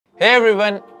Hey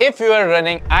everyone, if you are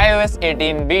running iOS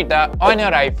 18 beta on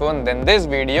your iPhone, then this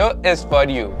video is for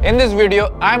you. In this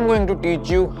video, I'm going to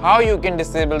teach you how you can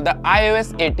disable the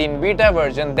iOS 18 beta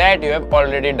version that you have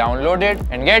already downloaded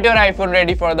and get your iPhone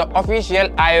ready for the official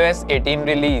iOS 18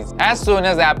 release as soon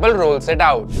as Apple rolls it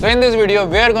out. So in this video,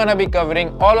 we're gonna be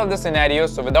covering all of the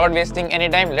scenarios. So without wasting any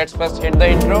time, let's first hit the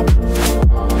intro.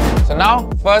 So now,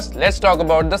 first let's talk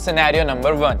about the scenario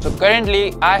number 1. So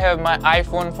currently I have my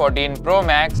iPhone 14 Pro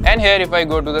Max, and here if I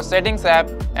go to the settings app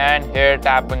and here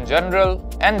tap on general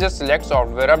and just select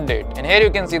software update, and here you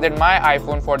can see that my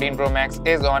iPhone 14 Pro Max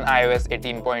is on iOS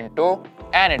 18.2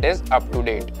 and it is up to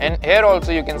date. And here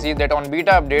also you can see that on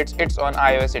beta updates it's on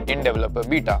iOS 18 developer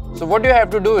beta. So what you have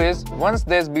to do is, once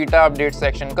this beta update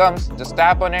section comes, just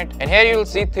tap on it and here you will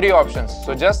see 3 options.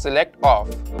 So just select off.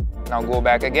 Now go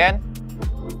back again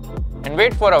and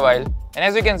wait for a while, and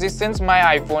as you can see, since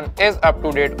my iPhone is up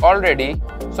to date already,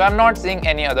 so I'm not seeing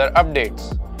any other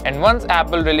updates. And once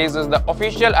Apple releases the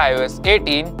official iOS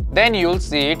 18, then you'll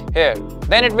see it here.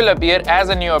 Then it will appear as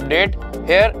a new update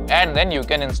here and then you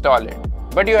can install it.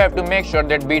 But you have to make sure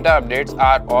that beta updates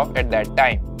are off at that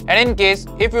time. And in case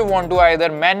if you want to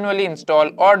either manually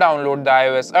install or download the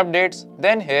iOS updates,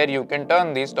 then here you can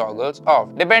turn these toggles off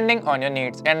depending on your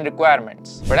needs and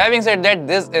requirements. But having said that,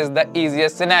 this is the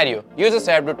easiest scenario. You just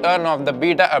have to turn off the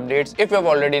beta updates if you have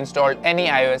already installed any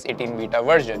iOS 18 beta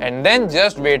version, and then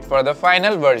just wait for the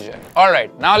final version.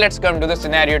 Alright, now let's come to the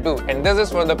scenario 2, and this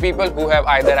is for the people who have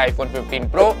either iPhone 15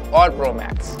 Pro or Pro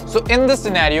Max. So in this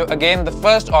scenario, again the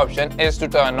first option is to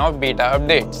turn off beta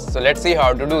updates. So let's see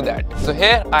how to do that. So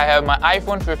here I have my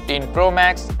iPhone 15 Pro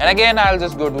Max, and again I'll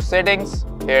just go to settings,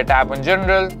 here tap on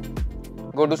general,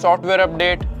 go to software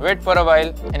update, wait for a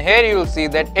while, and here you will see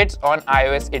that it's on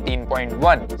iOS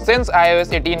 18.1 since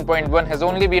iOS 18.1 has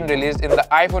only been released in the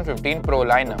iPhone 15 Pro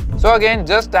lineup. So again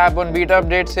just tap on beta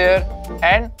updates here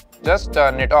and just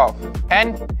turn it off,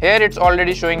 and here it's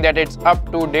already showing that it's up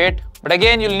to date. But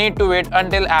again, you'll need to wait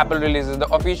until Apple releases the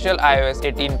official iOS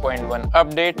 18.1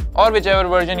 update or whichever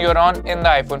version you're on in the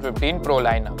iPhone 15 Pro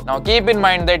lineup. Now keep in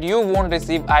mind that you won't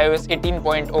receive iOS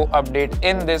 18.0 update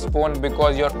in this phone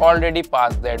because you're already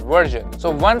past that version.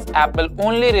 So once Apple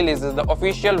only releases the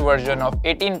official version of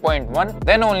 18.1,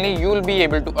 then only you'll be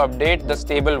able to update the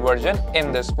stable version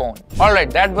in this phone.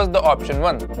 Alright, that was the option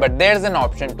 1, but there's an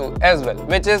option 2 as well,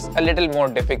 which is a little more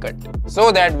difficult.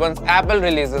 So that once Apple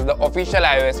releases the official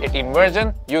iOS 18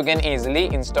 version, you can easily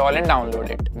install and download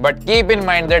it. But keep in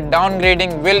mind that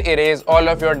downgrading will erase all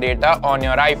of your data on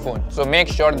your iPhone, so make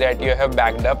sure that you have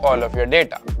backed up all of your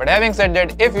data. But having said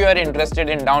that, if you are interested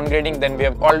in downgrading, then we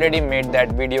have already made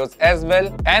that videos as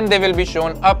well, and they will be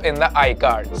shown up in the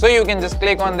iCard, so you can just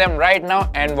click on them right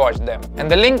now and watch them. And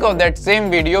the link of that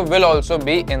same video will also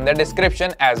be in the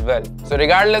description as well. So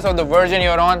regardless of the version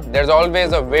you're on, there's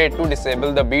always a way to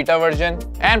disable the beta version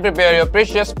and prepare your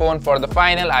precious phone for the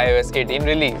final iOS 18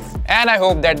 release. And I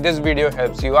hope that this video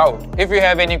helps you out. If you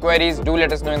have any queries, do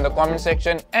let us know in the comment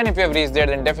section, and if you have reached there,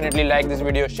 then definitely like this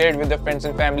video, share it with your friends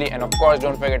and family, and of course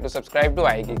don't forget to subscribe to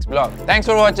iGeeksblog. Thanks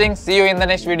for watching. See you in the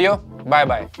next video. Bye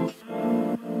bye.